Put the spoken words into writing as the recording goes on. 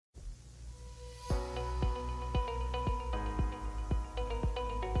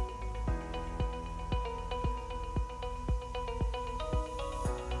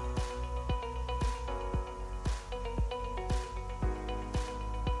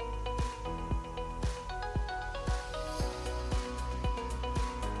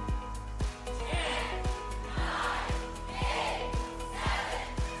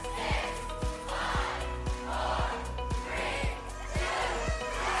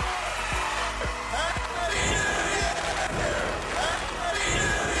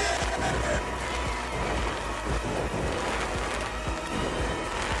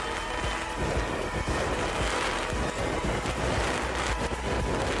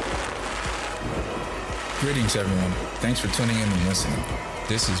Greetings, everyone. Thanks for tuning in and listening.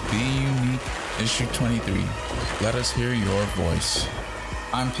 This is bUneke, issue 23. Let us hear your voice.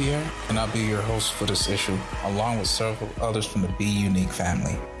 I'm Pierre, and I'll be your host for this issue, along with several others from the bUneke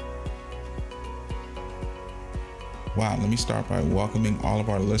family. Wow, let me start by welcoming all of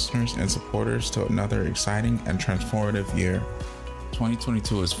our listeners and supporters to another exciting and transformative year.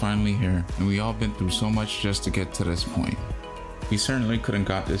 2022 is finally here, and we all been through so much just to get to this point. We certainly couldn't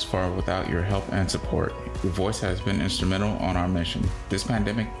got this far without your help and support. Your voice has been instrumental on our mission. This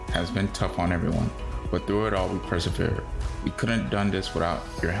pandemic has been tough on everyone, but through it all we persevered. We couldn't have done this without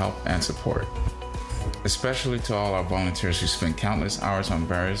your help and support. Especially to all our volunteers who spent countless hours on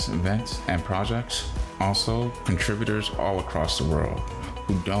various events and projects. Also, contributors all across the world,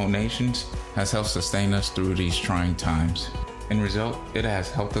 whose donations has helped sustain us through these trying times. In result, it has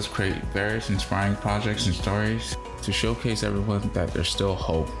helped us create various inspiring projects and stories to showcase everyone that there's still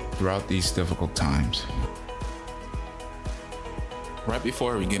hope throughout these difficult times. Right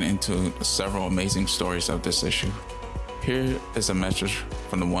before we get into several amazing stories of this issue, here is a message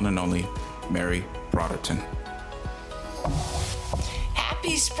from the one and only Mary Brotherton.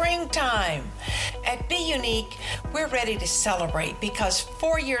 Happy springtime! At bUneke, we're ready to celebrate because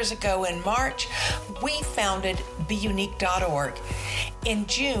 4 years ago in March, we founded bUneke.org. In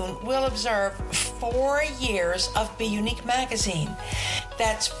June, we'll observe 4 years of bUnekeMagazine.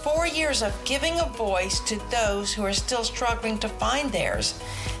 That's 4 years of giving a voice to those who are still struggling to find theirs,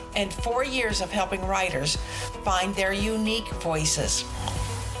 and 4 years of helping writers find their unique voices.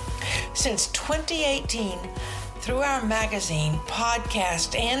 Since 2018, through our magazine,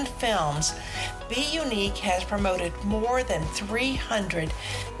 podcast, and films, bUneke has promoted more than 300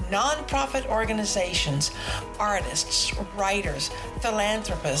 nonprofit organizations, artists, writers,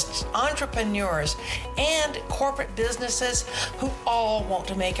 philanthropists, entrepreneurs, and corporate businesses who all want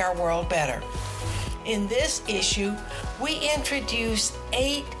to make our world better. In this issue, we introduce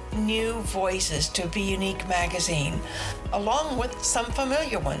 8 new voices to bUneke Magazine, along with some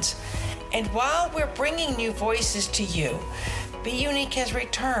familiar ones. And while we're bringing new voices to you, bUneke has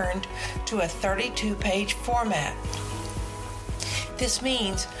returned to a 32-page format. This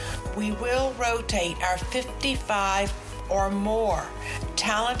means we will rotate our 55 or more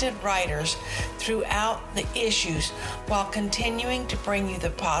talented writers throughout the issues while continuing to bring you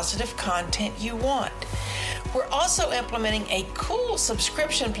the positive content you want. We're also implementing a cool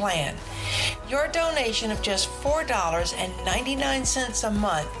subscription plan. Your donation of just $4.99 a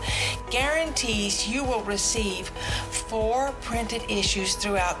month guarantees you will receive 4 printed issues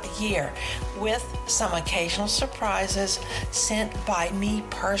throughout the year, with some occasional surprises sent by me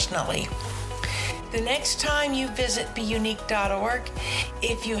personally. The next time you visit bUneke.org,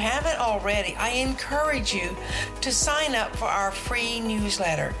 if you haven't already, I encourage you to sign up for our free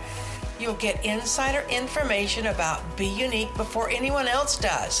newsletter. You'll get insider information about bUneke before anyone else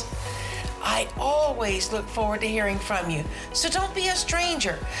does. I always look forward to hearing from you, so don't be a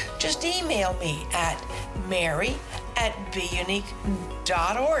stranger. Just email me at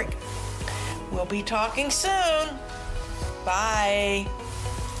mary@bUneke.org. We'll be talking soon. Bye.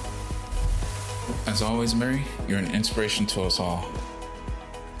 As always, Mary, you're an inspiration to us all.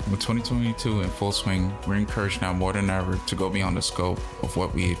 With 2022 in full swing, we're encouraged now more than ever to go beyond the scope of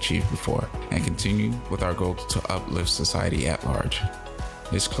what we achieved before and continue with our goal to uplift society at large.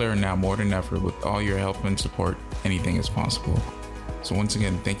 It's clear now more than ever, with all your help and support, anything is possible. So once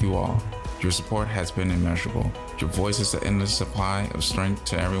again, thank you all. Your support has been immeasurable. Your voice is the endless supply of strength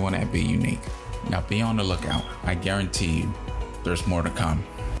to everyone at bUneke. Now be on the lookout. I guarantee you, there's more to come.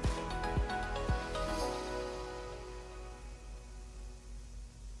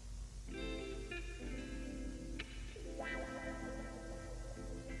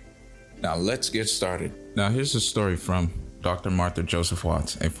 Now let's get started. Now here's a story from Dr. Martha Joseph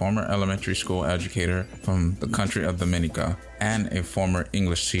Watts, a former elementary school educator from the country of Dominica and a former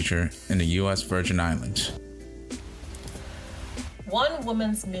English teacher in the U.S. Virgin Islands. One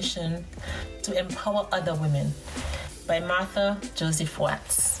Woman's Mission to Empower Other Women by Martha Joseph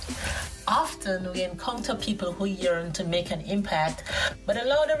Watts. Often we encounter people who yearn to make an impact but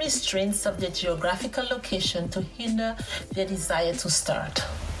allow the restraints of their geographical location to hinder their desire to start.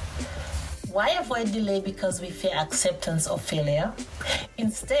 Why avoid delay because we fear acceptance of failure?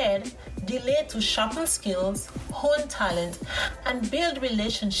 Instead, delay to sharpen skills, hone talent, and build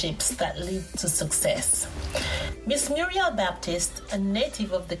relationships that lead to success. Miss Muriel Baptiste, a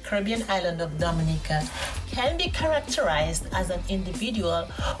native of the Caribbean island of Dominica, can be characterized as an individual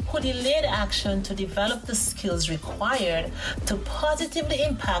who delayed action to develop the skills required to positively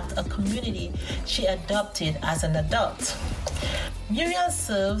impact a community she adopted as an adult. Muriel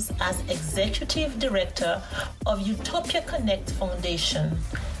serves as Executive Director of Utopia Connect Foundation,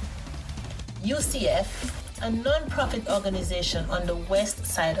 UCF, a non-profit organization on the west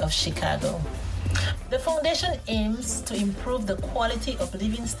side of Chicago. The foundation aims to improve the quality of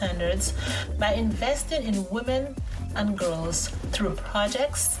living standards by investing in women and girls through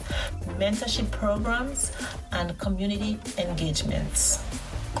projects, mentorship programs, and community engagements.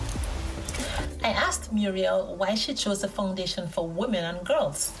 I asked Muriel why she chose the foundation for women and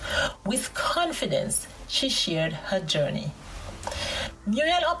girls. With confidence, she shared her journey.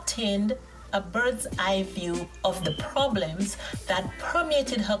 Muriel obtained a bird's eye view of the problems that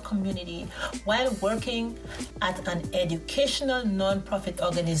permeated her community while working at an educational nonprofit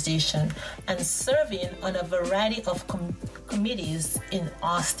organization and serving on a variety of committees in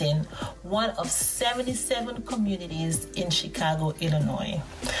Austin, one of 77 communities in Chicago, Illinois.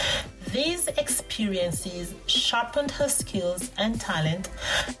 These experiences sharpened her skills and talent,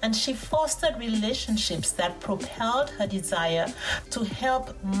 and she fostered relationships that propelled her desire to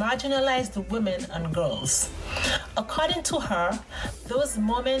help marginalized women and girls. According to her, those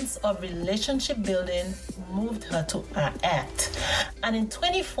moments of relationship building moved her to act. And in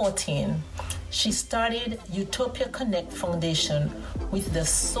 2014, she started Utopia Connect Foundation with the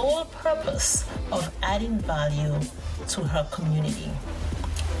sole purpose of adding value to her community.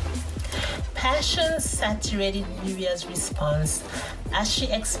 Passion saturated Muriel's response as she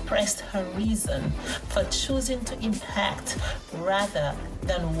expressed her reason for choosing to impact rather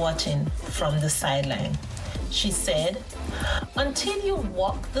than watching from the sideline. She said, "Until you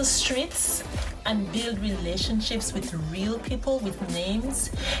walk the streets and build relationships with real people with names,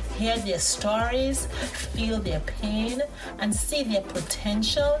 hear their stories, feel their pain, and see their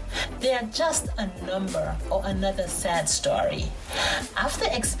potential, they are just a number or another sad story." After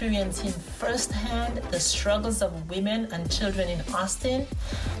experiencing firsthand the struggles of women and children in Austin,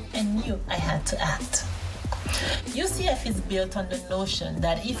 I knew I had to act. UCF is built on the notion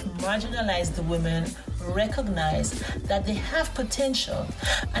that if marginalized women recognize that they have potential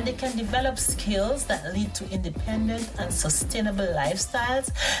and they can develop skills that lead to independent and sustainable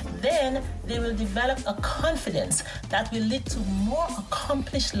lifestyles, then they will develop a confidence that will lead to more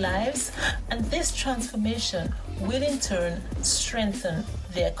accomplished lives, and this transformation will in turn strengthen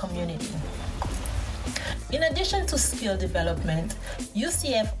their community. In addition to skill development,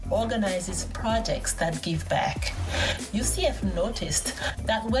 UCF organizes projects that give back. UCF noticed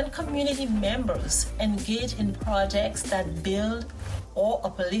that when community members engage in projects that build or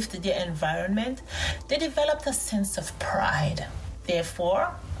uplift their environment, they developed a sense of pride.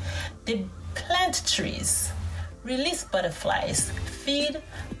 Therefore, they plant trees, release butterflies, feed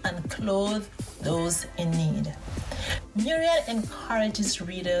and clothe those in need. Muriel encourages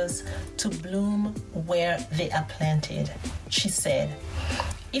readers to bloom where they are planted. She said,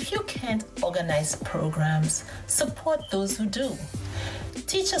 "If you can't organize programs, support those who do.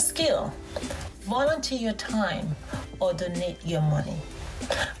 Teach a skill, volunteer your time, or donate your money."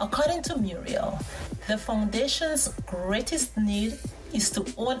 According to Muriel, the foundation's greatest need is to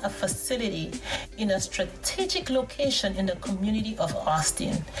own a facility in a strategic location in the community of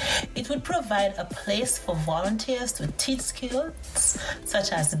Austin. It would provide a place for volunteers to teach skills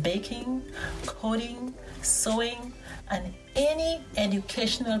such as baking, coding, sewing, and any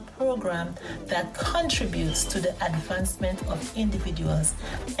educational program that contributes to the advancement of individuals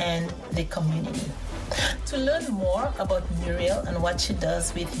and the community. To learn more about Muriel and what she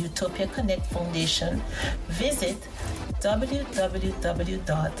does with Utopia Connect Foundation, visit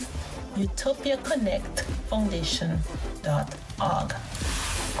www.utopiaconnectfoundation.org.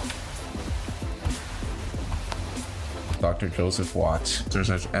 Dr. Joseph Watts serves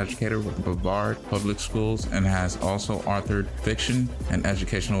as educator with Brevard Public Schools and has also authored fiction and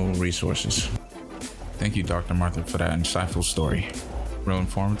educational resources. Thank you, Dr. Martha, for that insightful story. Real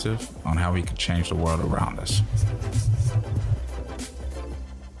informative on how we could change the world around us.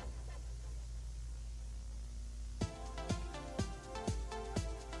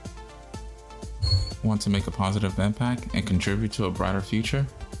 Want to make a positive impact and contribute to a brighter future?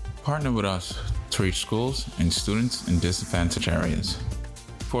 Partner with us to reach schools and students in disadvantaged areas.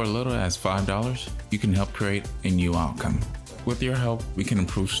 For as little as $5, you can help create a new outcome. With your help, we can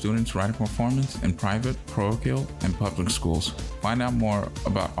improve students' writing performance in private, parochial, and public schools. Find out more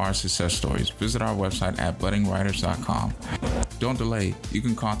about our success stories. Visit our website at buddingwriters.com. Don't delay. You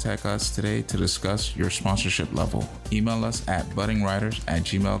can contact us today to discuss your sponsorship level. Email us at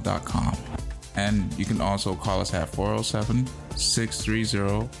buddingwriters@gmail.com. And you can also call us at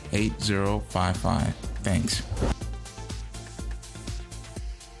 407-630-8055. Thanks.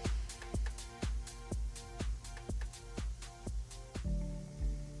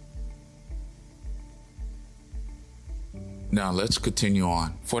 Now let's continue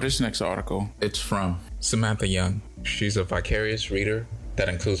on. For this next article, it's from Samantha Young. She's a vicarious reader that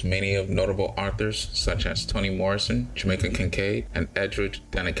includes many of notable authors such as Toni Morrison, Jamaica Kincaid, and Edward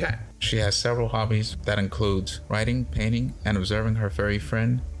Dennecat. She has several hobbies that includes writing, painting, and observing her furry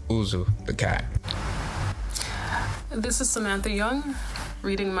friend, Uzu the cat. This is Samantha Young,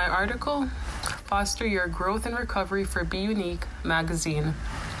 reading my article, Foster Your Growth and Recovery for bUnekeMagazine.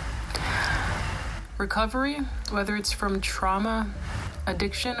 Recovery, whether it's from trauma,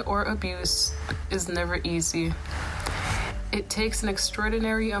 addiction, or abuse, is never easy. It takes an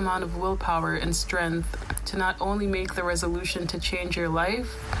extraordinary amount of willpower and strength to not only make the resolution to change your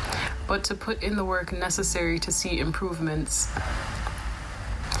life, but to put in the work necessary to see improvements.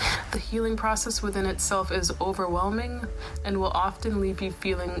 The healing process within itself is overwhelming and will often leave you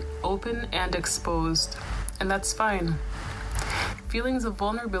feeling open and exposed, and that's fine. Feelings of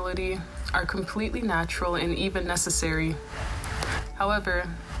vulnerability are completely natural and even necessary. However,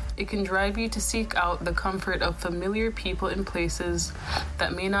 it can drive you to seek out the comfort of familiar people and places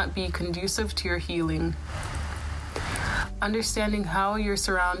that may not be conducive to your healing. Understanding how your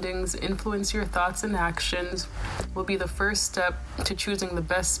surroundings influence your thoughts and actions will be the first step to choosing the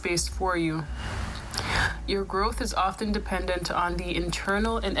best space for you. Your growth is often dependent on the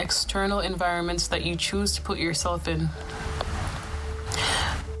internal and external environments that you choose to put yourself in.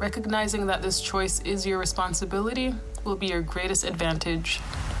 Recognizing that this choice is your responsibility will be your greatest advantage.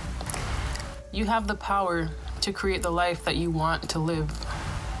 You have the power to create the life that you want to live.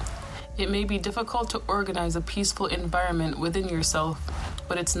 It may be difficult to organize a peaceful environment within yourself,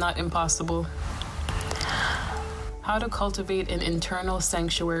 but it's not impossible. How to cultivate an internal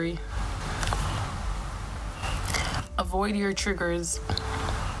sanctuary. Avoid your triggers.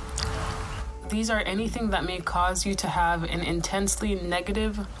 These are anything that may cause you to have an intensely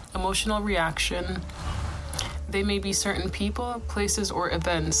negative emotional reaction. They may be certain people, places, or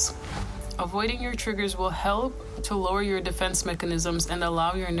events. Avoiding your triggers will help to lower your defense mechanisms and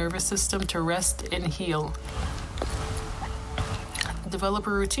allow your nervous system to rest and heal. Develop a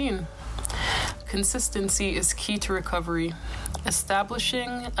routine. Consistency is key to recovery.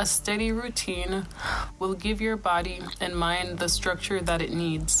 Establishing a steady routine will give your body and mind the structure that it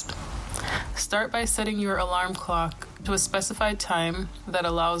needs. Start by setting your alarm clock to a specified time that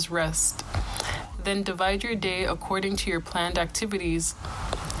allows rest. Then divide your day according to your planned activities.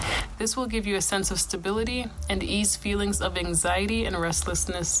 This will give you a sense of stability and ease feelings of anxiety and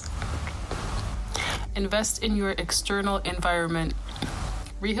restlessness. Invest in your external environment.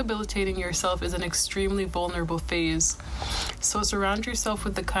 Rehabilitating yourself is an extremely vulnerable phase, so surround yourself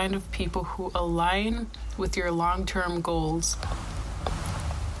with the kind of people who align with your long-term goals.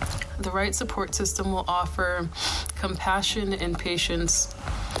 The right support system will offer compassion and patience.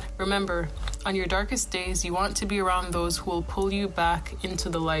 Remember, on your darkest days, you want to be around those who will pull you back into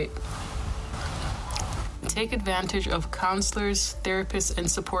the light. Take advantage of counselors, therapists, and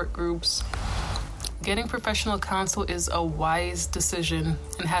support groups. Getting professional counsel is a wise decision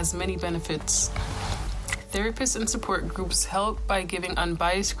and has many benefits. Therapists and support groups help by giving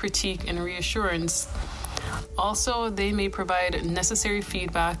unbiased critique and reassurance. Also, they may provide necessary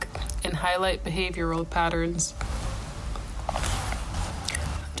feedback and highlight behavioral patterns.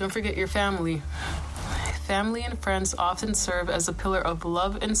 Don't forget your family. Family and friends often serve as a pillar of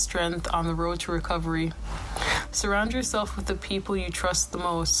love and strength on the road to recovery. Surround yourself with the people you trust the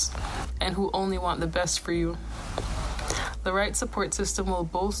most and who only want the best for you. The right support system will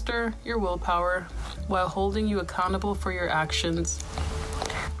bolster your willpower while holding you accountable for your actions.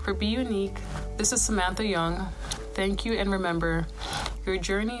 For bUneke, this is Samantha Young. Thank you, and remember, your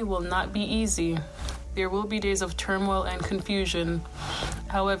journey will not be easy. There will be days of turmoil and confusion.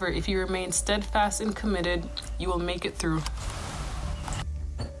 However, if you remain steadfast and committed, you will make it through.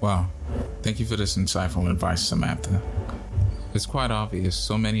 Wow. Thank you for this insightful advice, Samantha. It's quite obvious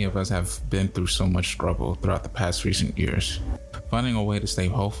so many of us have been through so much struggle throughout the past recent years. Finding a way to stay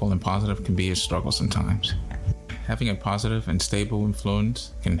hopeful and positive can be a struggle sometimes. Having a positive and stable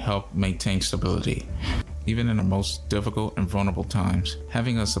influence can help maintain stability. Even in the most difficult and vulnerable times,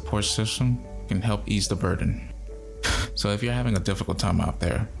 having a support system can help ease the burden. So if you're having a difficult time out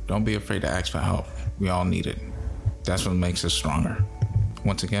there, don't be afraid to ask for help. We all need it. That's what makes us stronger.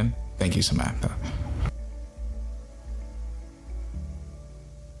 Once again, thank you, Samantha.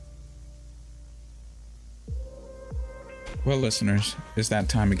 Well, listeners, it's that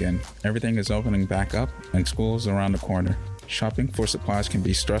time again. Everything is opening back up and school is around the corner. Shopping for supplies can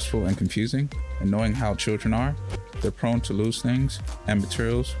be stressful and confusing, and knowing how children are, they're prone to lose things, and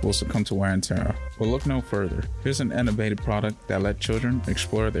materials will succumb to wear and tear. Well, look no further. Here's an innovative product that lets children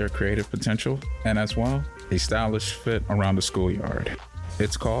explore their creative potential, and as well, a stylish fit around the schoolyard.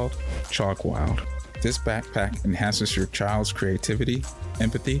 It's called Chalk Wild. This backpack enhances your child's creativity,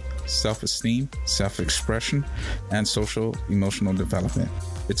 empathy, self-esteem, self-expression, and social emotional development.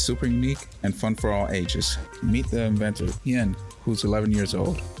 It's super unique and fun for all ages. Meet the inventor, Yen, who's 11 years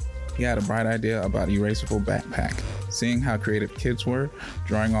old. He had a bright idea about erasable backpack. Seeing how creative kids were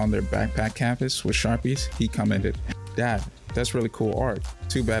drawing on their backpack canvas with Sharpies, he commented, "Dad, that's really cool art.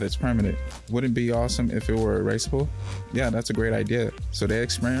 Too bad it's permanent. Wouldn't it be awesome if it were erasable?" "Yeah, that's a great idea." So they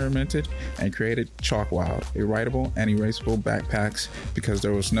experimented and created Chalk Wild, a writable and erasable backpacks, because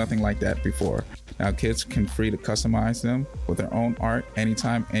there was nothing like that before. Now kids can free to customize them with their own art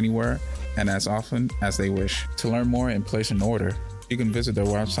anytime, anywhere, and as often as they wish. To learn more and place an order, you can visit their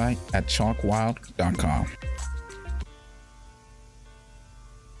website at chalkwild.com.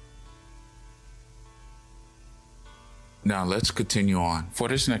 Now let's continue on. For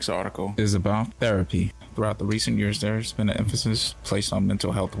this next article is about therapy. Throughout the recent years, there's been an emphasis placed on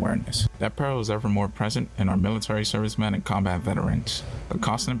mental health awareness. That peril is ever more present in our military servicemen and combat veterans. The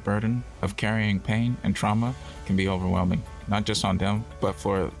constant burden of carrying pain and trauma can be overwhelming, not just on them, but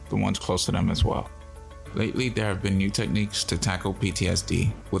for the ones close to them as well. Lately, there have been new techniques to tackle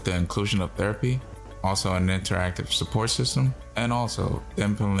PTSD, with the inclusion of therapy, also an interactive support system, and also the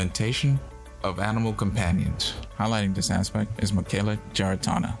implementation of animal companions. Highlighting this aspect is Michaela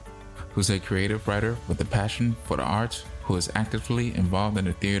Giarratana, who's a creative writer with a passion for the arts who is actively involved in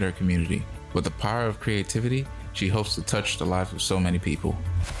the theater community. With the power of creativity, she hopes to touch the life of so many people.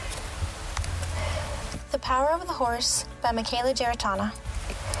 The Power of the Horse by Michaela Giarratana.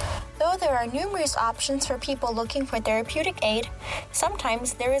 Though there are numerous options for people looking for therapeutic aid,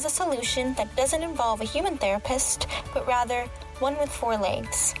 sometimes there is a solution that doesn't involve a human therapist, but rather one with 4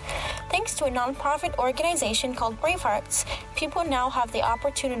 legs. Thanks to a nonprofit organization called Bravehearts, people now have the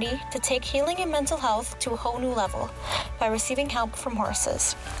opportunity to take healing and mental health to a whole new level by receiving help from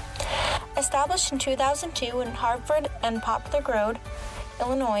horses. Established in 2002 in Hartford and Poplar Grove,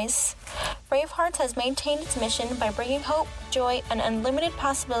 Illinois, Bravehearts has maintained its mission by bringing hope, joy, and unlimited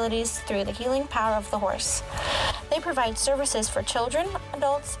possibilities through the healing power of the horse. They provide services for children,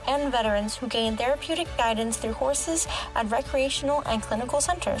 adults, and veterans who gain therapeutic guidance through horses at recreational and clinical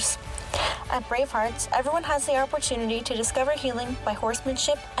centers. At Bravehearts, everyone has the opportunity to discover healing by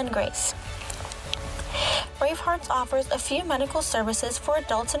horsemanship and grace. Bravehearts offers a few medical services for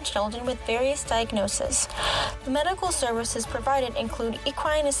adults and children with various diagnoses. The medical services provided include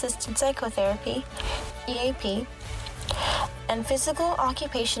equine-assisted psychotherapy, EAP, and physical,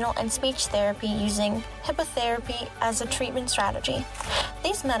 occupational, and speech therapy using hippotherapy as a treatment strategy.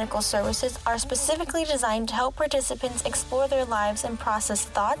 These medical services are specifically designed to help participants explore their lives and process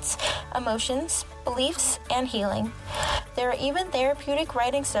thoughts, emotions, beliefs, and healing. There are even therapeutic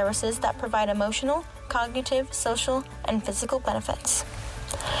writing services that provide emotional, cognitive, social, and physical benefits.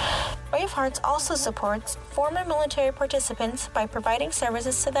 Bravehearts also supports former military participants by providing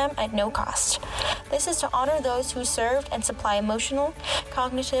services to them at no cost. This is to honor those who served and supply emotional,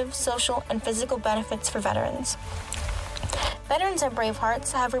 cognitive, social, and physical benefits for veterans. Veterans at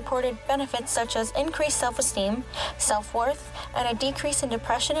Bravehearts have reported benefits such as increased self-esteem, self-worth, and a decrease in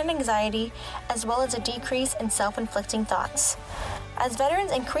depression and anxiety, as well as a decrease in self-inflicting thoughts. As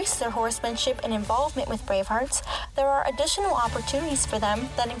veterans increase their horsemanship and involvement with Bravehearts, there are additional opportunities for them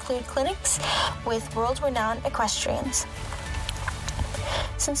that include clinics with world-renowned equestrians.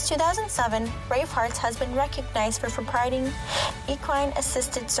 Since 2007, Bravehearts has been recognized for providing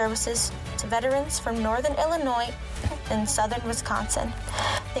equine-assisted services to veterans from northern Illinois and southern Wisconsin.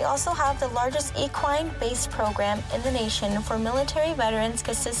 They also have the largest equine-based program in the nation for military veterans,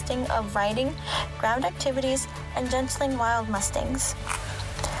 consisting of riding, ground activities, and gentling wild mustangs.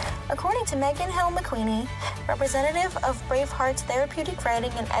 According to Megan Hill McQueenie, representative of Braveheart's Therapeutic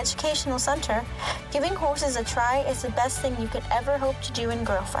Riding and Educational Center, giving horses a try is the best thing you could ever hope to do and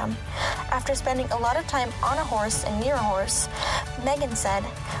grow from. After spending a lot of time on a horse and near a horse, Megan said,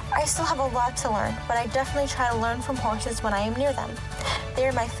 "I still have a lot to learn, but I definitely try to learn from horses when I am near them. They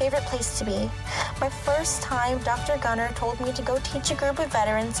are my favorite place to be. My first time Dr. Gunner told me to go teach a group of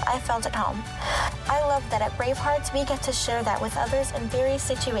veterans, I felt at home. I love that at Bravehearts we get to share that with others in various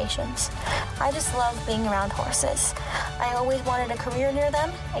situations. I just love being around horses. I always wanted a career near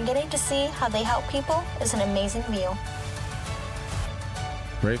them, and getting to see how they help people is an amazing view."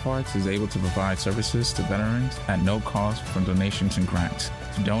 Bravehearts is able to provide services to veterans at no cost from donations and grants.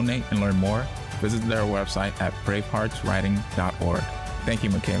 To donate and learn more, visit their website at braveheartswriting.org. Thank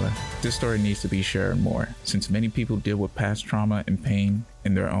you, Michaela. This story needs to be shared more, since many people deal with past trauma and pain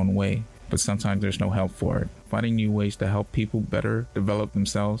in their own way. but sometimes there's no help for it. Finding new ways to help people better develop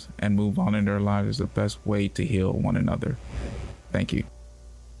themselves and move on in their lives is the best way to heal one another. Thank you.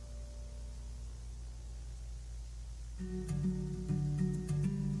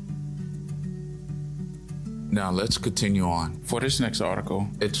 Now let's continue on. For this next article,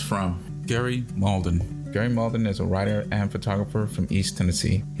 it's from Gary Malden. Gary Malden is a writer and photographer from East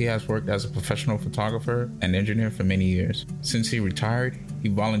Tennessee. He has worked as a professional photographer and engineer for many years. Since he retired, he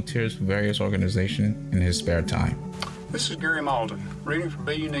volunteers for various organizations in his spare time. This is Gary Malden, reading from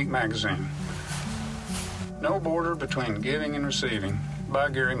bUnekeMagazine. No Border Between Giving and Receiving by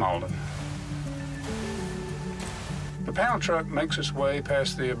Gary Malden. The panel truck makes its way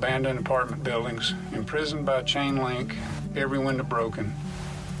past the abandoned apartment buildings, imprisoned by chain link, every window broken,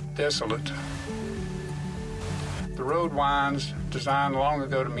 desolate. The road winds, designed long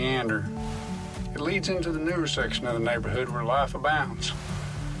ago to meander. It leads into the newer section of the neighborhood where life abounds.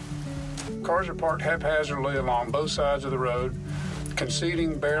 Cars are parked haphazardly along both sides of the road,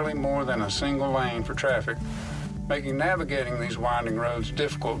 conceding barely more than a single lane for traffic, making navigating these winding roads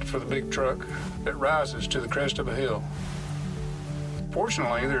difficult for the big truck that rises to the crest of a hill.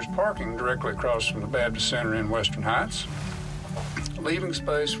 Fortunately, there's parking directly across from the Baptist Center in Western Heights, leaving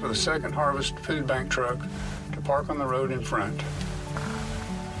space for the Second Harvest food bank truck to park on the road in front.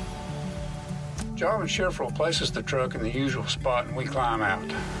 Jarvin Schiffrel places the truck in the usual spot and we climb out.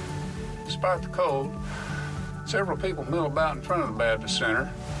 Despite the cold, several people mill about in front of the Baptist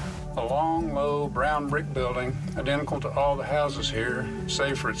Center, a long, low, brown brick building identical to all the houses here,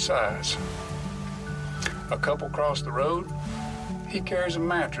 save for its size. A couple cross the road. He carries a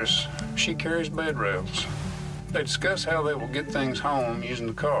mattress. She carries bed rails. They discuss how they will get things home using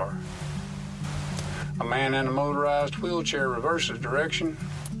the car. A man in a motorized wheelchair reverses direction,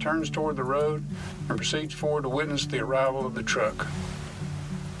 turns toward the road, and proceeds forward to witness the arrival of the truck.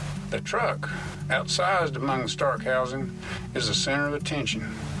 The truck, outsized among the stark housing, is the center of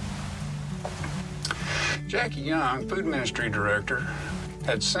attention. Jackie Young, food ministry director,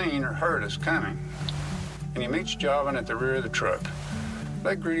 had seen or heard us coming, and he meets Jarvin at the rear of the truck.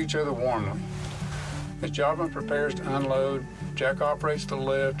 They greet each other warmly. As Jarvin prepares to unload, Jack operates the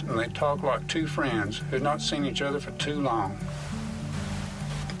lift, and they talk like two friends who had not seen each other for too long.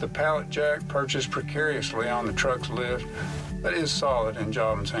 The pallet Jack purchased precariously on the truck's lift, but is solid in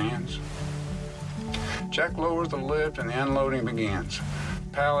Jarvin's hands. Jack lowers the lift and the unloading begins.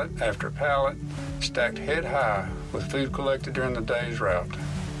 Pallet after pallet, stacked head high with food collected during the day's route.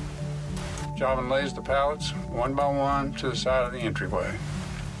 Jarvin lays the pallets one by one to the side of the entryway.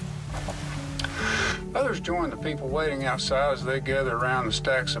 Others join the people waiting outside as they gather around the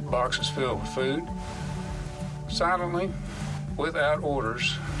stacks of boxes filled with food. Silently, without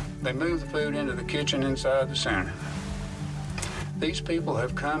orders, they move the food into the kitchen inside the center. These people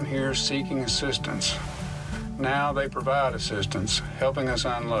have come here seeking assistance. Now they provide assistance, helping us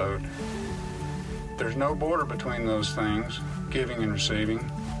unload. There's no border between those things, giving and receiving,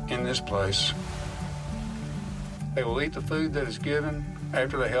 in this place. They will eat the food that is given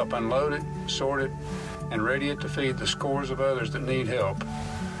after they help unload it, sort it, and ready it to feed the scores of others that need help.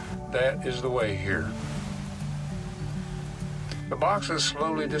 That is the way here. The boxes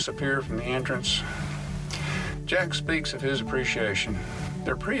slowly disappear from the entrance. Jack speaks of his appreciation.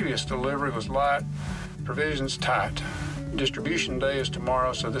 Their previous delivery was light, provisions tight. Distribution day is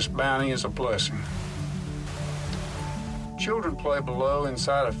tomorrow, so this bounty is a blessing. Children play below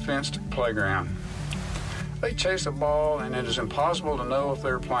inside a fenced playground. They chase a ball, and it is impossible to know if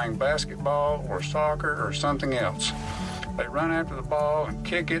they're playing basketball or soccer or something else. They run after the ball and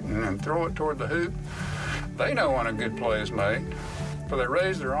kick it and then throw it toward the hoop. They know when a good play is made, for they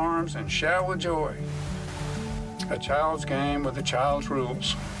raise their arms and shout with joy. A child's game with a child's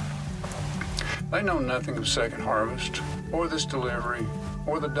rules. They know nothing of Second Harvest, or this delivery,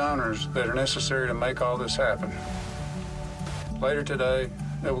 or the donors that are necessary to make all this happen. Later today,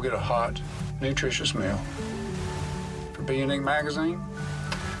 they will get a hot, nutritious meal. For bUnekeMagazine,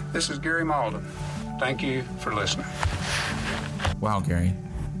 this is Gary Malden. Thank you for listening. Wow, Gary.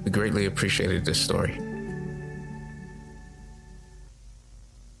 We greatly appreciated this story.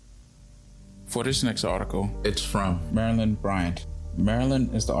 For this next article, it's from Marilyn Bryant.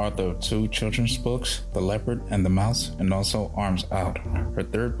 Marilyn is the author of 2 children's books, The Leopard and the Mouse, and also Arms Out. Her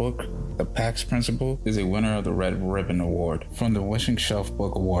third book, The Pax Principle, is a winner of the Red Ribbon Award from the Wishing Shelf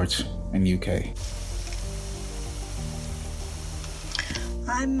Book Awards in UK.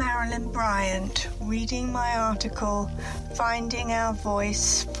 I'm Marilyn Bryant, reading my article, Finding Our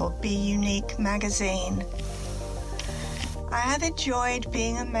Voice for bUnekeMagazine. I have enjoyed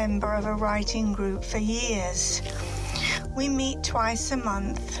being a member of a writing group for years. We meet twice a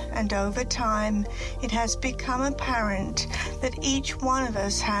month, and over time, it has become apparent that each one of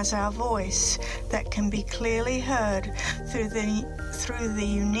us has our voice that can be clearly heard through the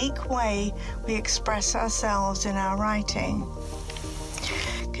unique way we express ourselves in our writing.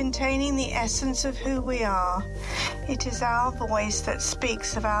 Containing the essence of who we are, it is our voice that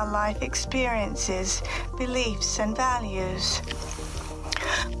speaks of our life experiences, beliefs, and values.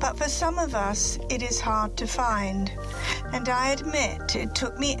 But for some of us, it is hard to find, and I admit it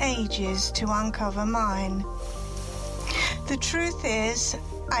took me ages to uncover mine. The truth is,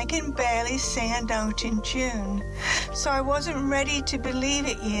 I can barely sing a note in tune, so I wasn't ready to believe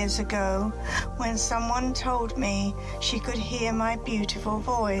it years ago when someone told me she could hear my beautiful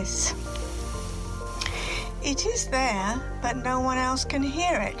voice. "It is there, but no one else can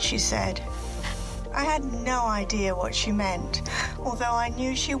hear it," she said. I had no idea what she meant, although I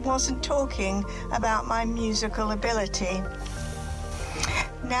knew she wasn't talking about my musical ability.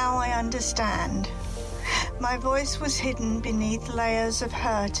 Now I understand. My voice was hidden beneath layers of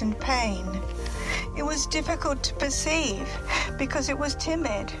hurt and pain. It was difficult to perceive because it was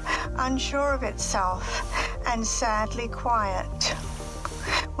timid, unsure of itself, and sadly quiet.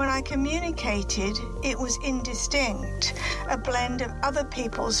 When I communicated, it was indistinct, a blend of other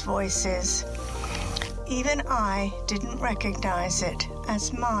people's voices. Even I didn't recognize it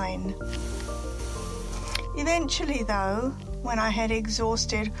as mine. Eventually, though, when I had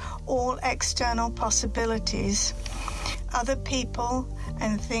exhausted all external possibilities, other people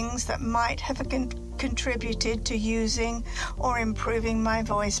and things that might have contributed to using or improving my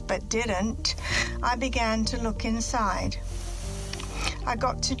voice but didn't, I began to look inside. I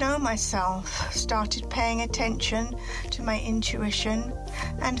got to know myself, started paying attention to my intuition,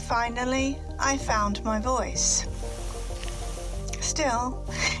 and finally, I found my voice. Still,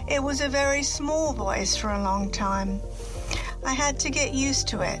 it was a very small voice for a long time. I had to get used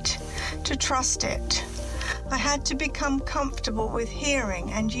to it, to trust it. I had to become comfortable with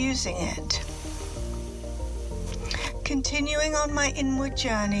hearing and using it. Continuing on my inward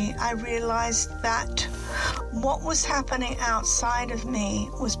journey, I realized that what was happening outside of me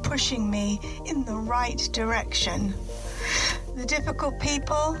was pushing me in the right direction. The difficult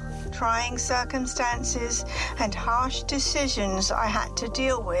people, trying circumstances, and harsh decisions I had to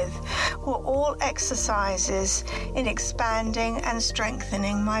deal with were all exercises in expanding and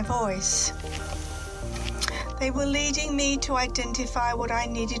strengthening my voice. They were leading me to identify what I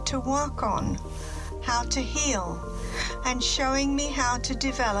needed to work on, how to heal, and showing me how to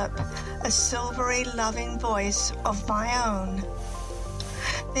develop a silvery, loving voice of my own.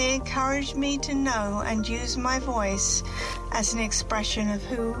 They encouraged me to know and use my voice as an expression of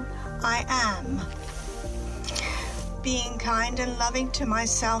who I am. Being kind and loving to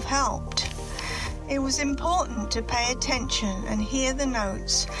myself helped. It was important to pay attention and hear the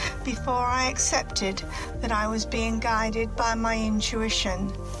notes before I accepted that I was being guided by my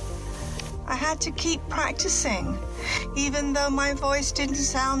intuition. I had to keep practicing, even though my voice didn't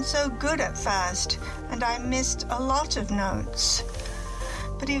sound so good at first, and I missed a lot of notes.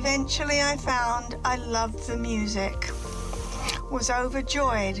 But eventually I found I loved the music, was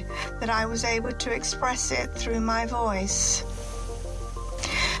overjoyed that I was able to express it through my voice.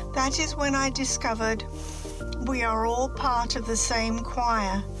 That is when I discovered we are all part of the same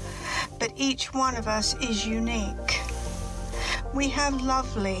choir, but each one of us is unique. We have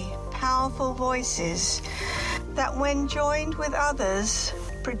lovely, powerful voices that when joined with others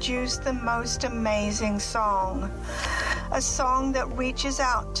produce the most amazing song. A song that reaches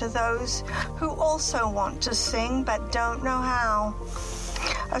out to those who also want to sing but don't know how.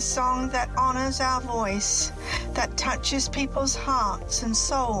 A song that honors our voice, that touches people's hearts and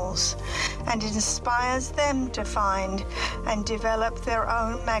souls, and inspires them to find and develop their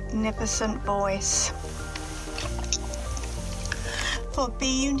own magnificent voice. For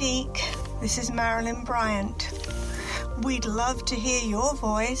bUneke, this is Marilyn Bryant. We'd love to hear your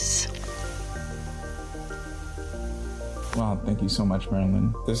voice. Wow, thank you so much,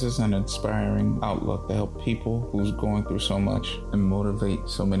 Marilyn. This is an inspiring outlook to help people who's going through so much and motivate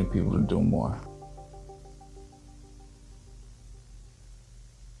so many people to do more.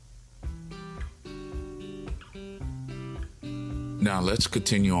 Now let's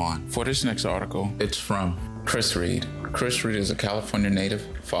continue on. For this next article, it's from Chris Reed. Chris Reed is a California native,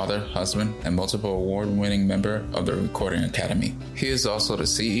 father, husband, and multiple award-winning member of the Recording Academy. He is also the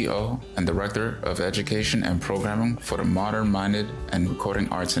CEO and Director of Education and Programming for the Modern Minded and Recording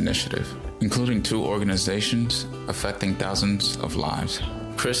Arts Initiative, including 2 organizations affecting thousands of lives.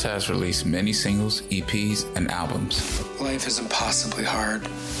 Chris has released many singles, EPs, and albums. Life is impossibly hard,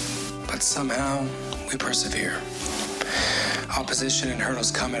 but somehow we persevere. Opposition and hurdles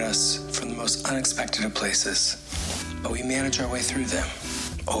come at us from the most unexpected of places, but we manage our way through them,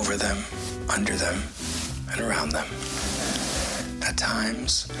 over them, under them, and around them. At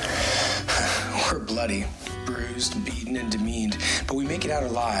times, we're bloody, bruised, beaten, and demeaned, but we make it out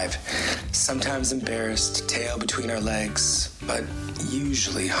alive, sometimes embarrassed, tail between our legs, but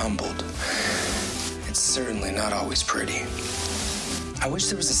usually humbled. It's certainly not always pretty. I wish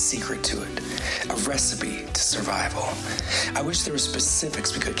there was a secret to it, a recipe to survival. I wish there were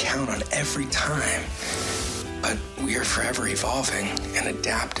specifics we could count on every time. But we are forever evolving and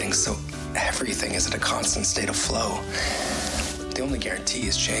adapting, so everything is in a constant state of flow. The only guarantee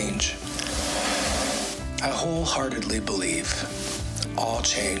is change. I wholeheartedly believe all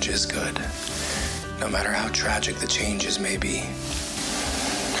change is good, no matter how tragic the changes may be.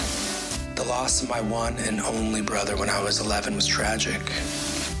 The loss of my one and only brother when I was 11 was tragic,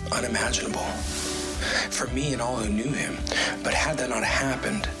 unimaginable, for me and all who knew him. But had that not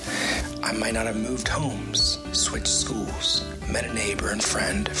happened, I might not have moved homes, switched schools, met a neighbor and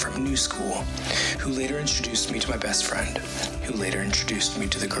friend from a new school, who later introduced me to my best friend, who later introduced me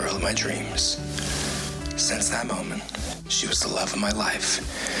to the girl of my dreams. Since that moment, she was the love of my life,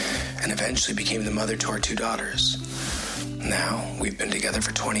 and eventually became the mother to our 2 daughters. Now, we've been together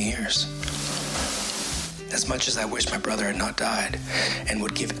for 20 years. As much as I wish my brother had not died, and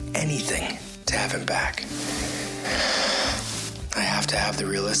would give anything to have him back, I have to have the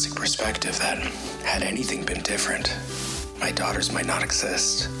realistic perspective that, had anything been different, my daughters might not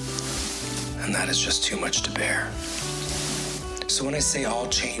exist. And that is just too much to bear. So when I say all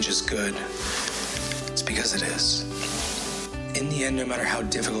change is good, it's because it is. In the end, no matter how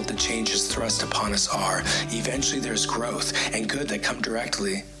difficult the changes thrust upon us are, eventually there's growth and good that come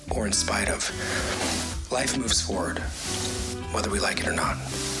directly or in spite of. Life moves forward, whether we like it or not.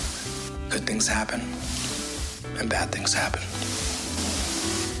 Good things happen, and bad things happen.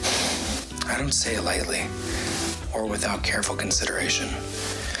 I don't say it lightly, or without careful consideration.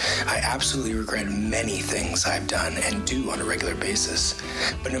 I absolutely regret many things I've done and do on a regular basis,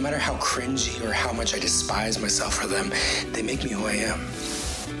 but no matter how cringy or how much I despise myself for them, they make me who I am.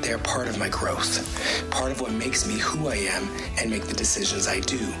 They are part of my growth, part of what makes me who I am and make the decisions I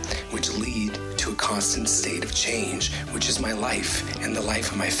do, which lead to a constant state of change, which is my life and the life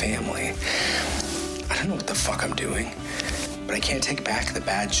of my family. I don't know what the fuck I'm doing, but I can't take back the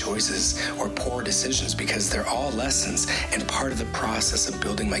bad choices or poor decisions because they're all lessons and part of the process of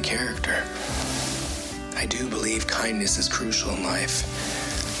building my character. I do believe kindness is crucial in life,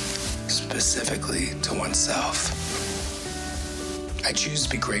 specifically to oneself. I choose to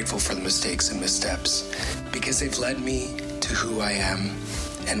be grateful for the mistakes and missteps because they've led me to who I am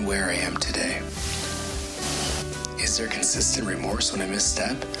and where I am today. Is there consistent remorse when I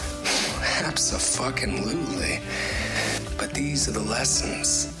misstep? Abso-fucking-lutely. But these are the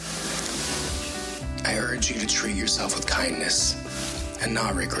lessons. I urge you to treat yourself with kindness and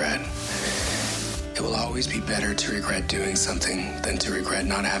not regret. It will always be better to regret doing something than to regret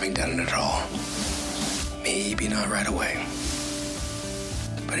not having done it at all. Maybe not right away,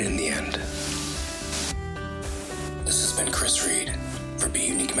 but in the end. This has been Chris Reed for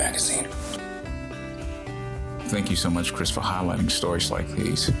bUnekeMagazine. Thank you so much, Chris, for highlighting stories like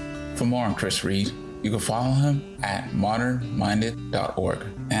these. For more on Chris Reed, you can follow him at modernminded.org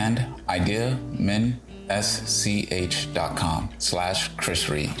and ideamensch.com/Chris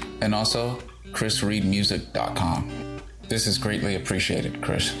Reed, and also chrisreedmusic.com. This is greatly appreciated,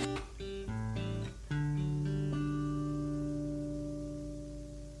 Chris.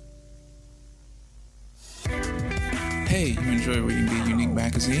 Hey, you enjoy reading bUneke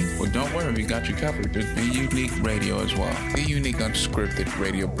Magazine? Well, don't worry, we got you covered. There's bUneke Radio as well. bUneke Unscripted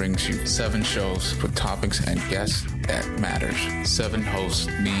Radio brings you 7 shows with topics and guests that matters. 7 hosts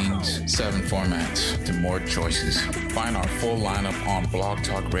means 7 formats to more choices. Find our full lineup on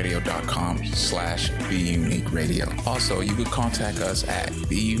blogtalkradio.com/bUneke Radio. Also, you can contact us at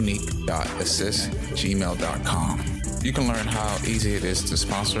bUneke.assist@gmail.com. You can learn how easy it is to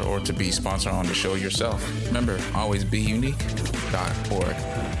sponsor or to be sponsored on the show yourself. Remember, always bUneke.org.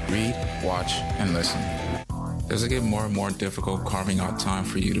 Read, watch, and listen. Does it get more and more difficult carving out time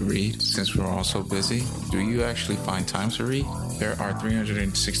for you to read since we're all so busy? Do you actually find time to read? There are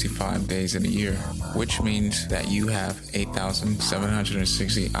 365 days in a year, which means that you have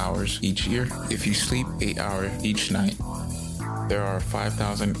 8,760 hours each year. If you sleep 8 hours each night, there are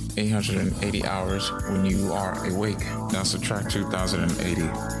 5,880 hours when you are awake. Now subtract 2,080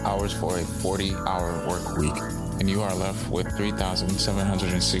 hours for a 40-hour work week. and you are left with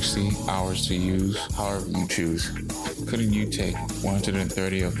 3,760 hours to use however you choose. Couldn't you take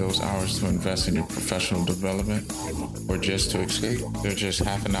 130 of those hours to invest in your professional development or just to escape? They're just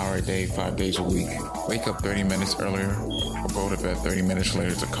half an hour a day, 5 days a week. Wake up 30 minutes earlier or go to bed 30 minutes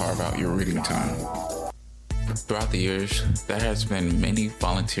later to carve out your reading time. Throughout the years, there has been many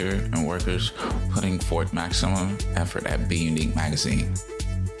volunteers and workers putting forth maximum effort at bUnekeMagazine.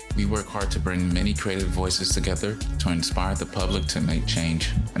 We work hard to bring many creative voices together to inspire the public to make change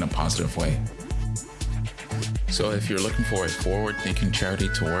in a positive way. So if you're looking for a forward-thinking charity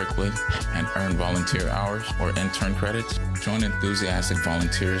to work with and earn volunteer hours or intern credits, join enthusiastic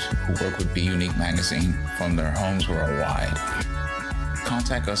volunteers who work with bUnekeMagazine from their homes worldwide.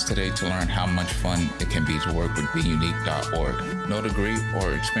 Contact us today to learn how much fun it can be to work with bUneke.org. No degree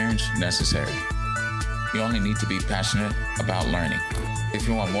or experience necessary. You only need to be passionate about learning. If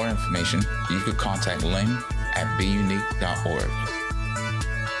you want more information, you could contact Lynn at bUneke.org.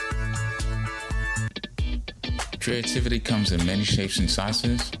 Creativity comes in many shapes and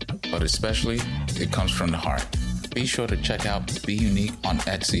sizes, but especially it comes from the heart. Be sure to check out bUneke on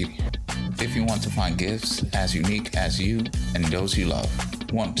Etsy. If you want to find gifts as unique as you and those you love.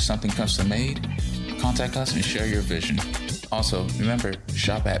 Want something custom made? Contact us and share your vision. Also, remember,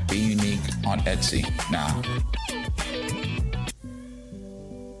 shop at bUneke on Etsy now.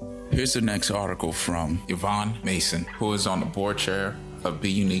 Here's the next article from Yvonne Mason, who is on the board chair of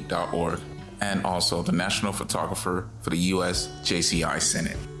bUneke.org and also the national photographer for the U.S. JCI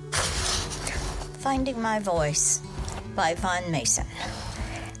Senate. Finding My Voice by Yvonne Mason.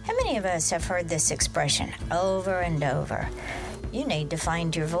 How many of us have heard this expression over and over? You need to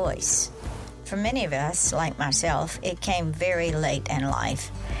find your voice. For many of us, like myself, it came very late in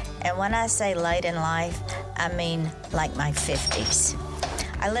life. And when I say late in life, I mean like my 50s.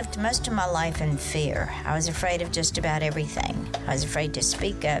 I lived most of my life in fear. I was afraid of just about everything. I was afraid to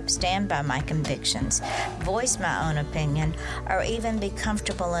speak up, stand by my convictions, voice my own opinion, or even be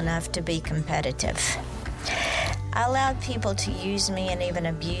comfortable enough to be competitive. I allowed people to use me and even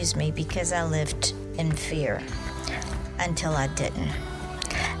abuse me because I lived in fear. Until I didn't.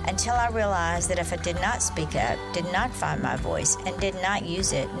 Until I realized that if I did not speak up, did not find my voice, and did not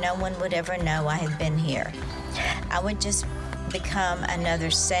use it, no one would ever know I had been here. I would just become another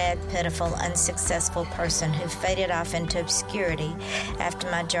sad, pitiful, unsuccessful person who faded off into obscurity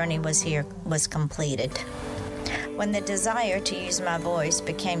after my journey was completed. When the desire to use my voice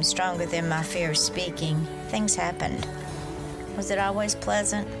became stronger than my fear of speaking, things happened. Was it always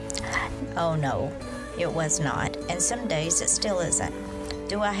pleasant? Oh no, it was not, and some days it still isn't.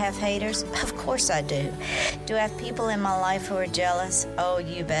 Do I have haters? Of course I do. Do I have people in my life who are jealous? Oh,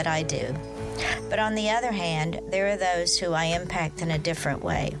 you bet I do. But on the other hand, there are those who I impact in a different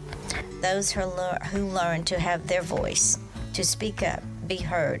way. Those who learn to have their voice, to speak up, be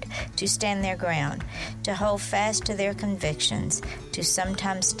heard, to stand their ground, to hold fast to their convictions, to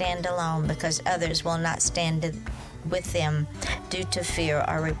sometimes stand alone because others will not stand with them due to fear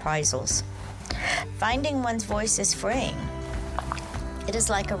or reprisals. Finding one's voice is freeing. It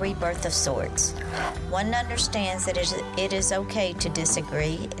is like a rebirth of sorts. One understands that it is okay to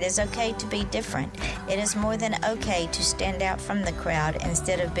disagree. It is okay to be different. It is more than okay to stand out from the crowd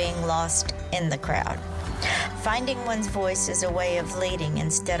instead of being lost in the crowd. Finding one's voice is a way of leading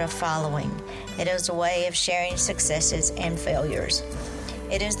instead of following. It is a way of sharing successes and failures.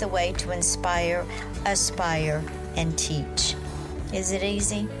 It is the way to inspire, aspire, and teach. Is it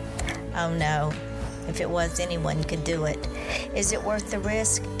easy? Oh no. If it was, anyone could do it. Is it worth the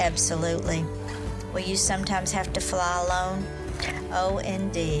risk? Absolutely. Will you sometimes have to fly alone? Oh,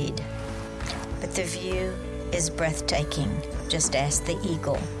 indeed. But the view is breathtaking. Just ask the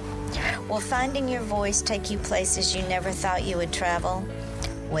eagle. Will finding your voice take you places you never thought you would travel?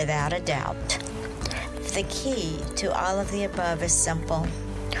 Without a doubt. The key to all of the above is simple.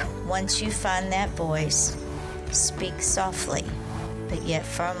 Once you find that voice, speak softly, but yet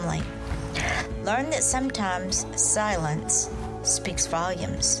firmly. Learn that sometimes silence speaks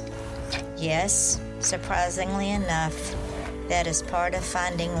volumes. Yes, surprisingly enough, that is part of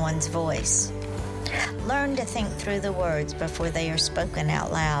finding one's voice. Learn to think through the words before they are spoken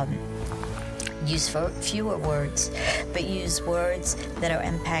out loud. Use fewer words, but use words that are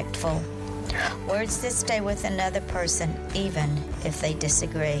impactful. Words that stay with another person even if they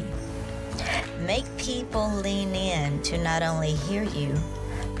disagree. Make people lean in to not only hear you,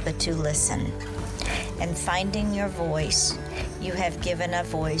 but to listen. And finding your voice, you have given a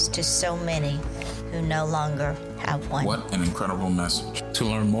voice to so many who no longer have one. What an incredible message. To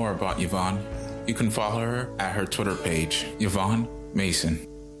learn more about Yvonne, you can follow her at her Twitter page, Yvonne Mason.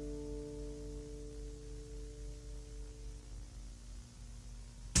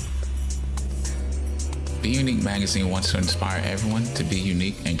 bUnekeMagazine wants to inspire everyone to be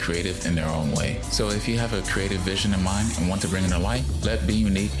unique and creative in their own way. So if you have a creative vision in mind and want to bring it to life, let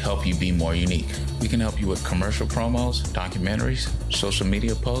bUneke help you be more unique. We can help you with commercial promos, documentaries, social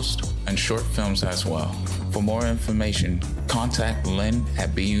media posts, and short films as well. For more information, contact Lynn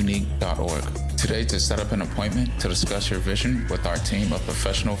at bUneke.org today to set up an appointment to discuss your vision with our team of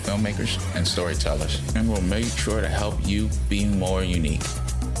professional filmmakers and storytellers, and we'll make sure to help you be more unique.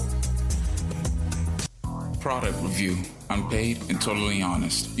 Product review, unpaid and totally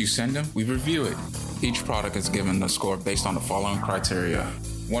honest. You send them, we review it. Each product is given a score based on the following criteria.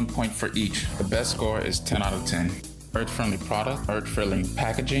 1 point for each. The best score is 10 out of 10. Earth-friendly product, earth-friendly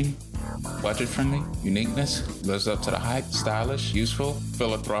packaging, budget-friendly, uniqueness, lives up to the hype, stylish, useful,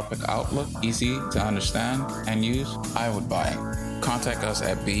 philanthropic outlook, easy to understand and use. I would buy it. Contact us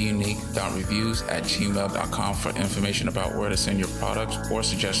at bUneke.reviews@gmail.com for information about where to send your products or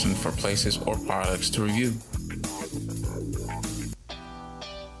suggestions for places or products to review.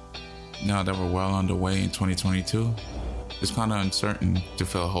 Now that we're well underway in 2022, it's kind of uncertain to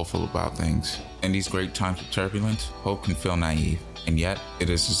feel hopeful about things. In these great times of turbulence, hope can feel naive, and yet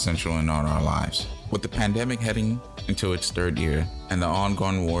it is essential in all our lives. With the pandemic heading into its third year and the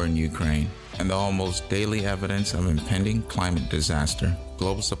ongoing war in Ukraine, and the almost daily evidence of impending climate disaster,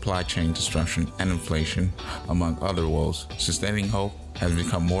 global supply chain disruption, and inflation, among other woes, sustaining hope has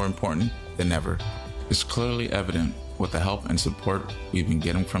become more important than ever. It's clearly evident with the help and support we've been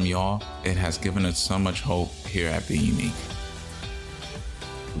getting from y'all, it has given us so much hope here at bUneke.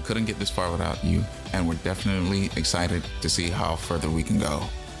 We couldn't get this far without you, and we're definitely excited to see how further we can go.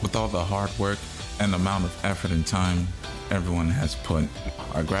 With all the hard work and the amount of effort and time everyone has put,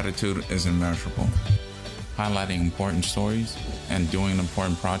 our gratitude is immeasurable. Highlighting important stories and doing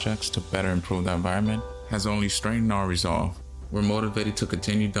important projects to better improve the environment has only strengthened our resolve. We're motivated to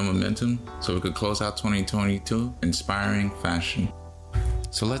continue the momentum so we could close out 2022 in inspiring fashion.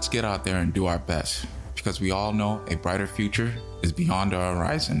 So let's get out there and do our best, because we all know a brighter future is beyond our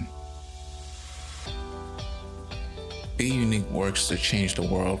horizon. bUneke works to change the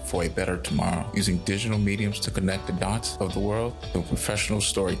world for a better tomorrow, using digital mediums to connect the dots of the world through professional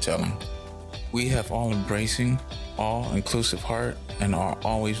storytelling. We have all-embracing, all-inclusive heart and are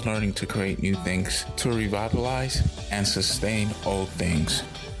always learning to create new things, to revitalize and sustain old things.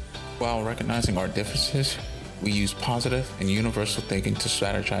 While recognizing our differences, we use positive and universal thinking to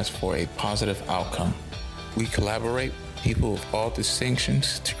strategize for a positive outcome. We collaborate with people of all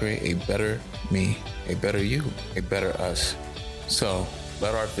distinctions to create a better me, a better you, a better us. So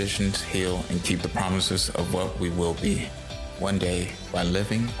let our visions heal and keep the promises of what we will be one day by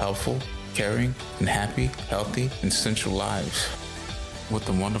living helpful, caring, and happy, healthy, and sensual lives. With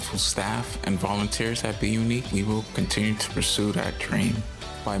the wonderful staff and volunteers at bUneke, we will continue to pursue that dream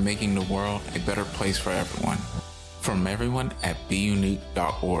by making the world a better place for everyone. From everyone at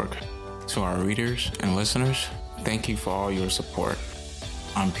bUneke.org. To our readers and listeners, thank you for all your support.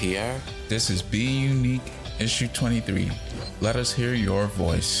 I'm Pierre. This is bUneke issue 23. Let us hear your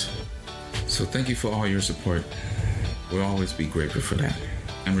voice. So thank you for all your support. We'll always be grateful for that.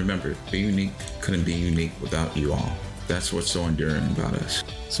 And remember, bUneke couldn't be unique without you all. That's what's so enduring about us.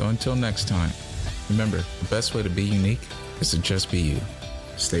 So until next time, remember, the best way to be unique is to just be you.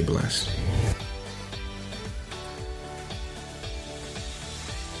 Stay blessed.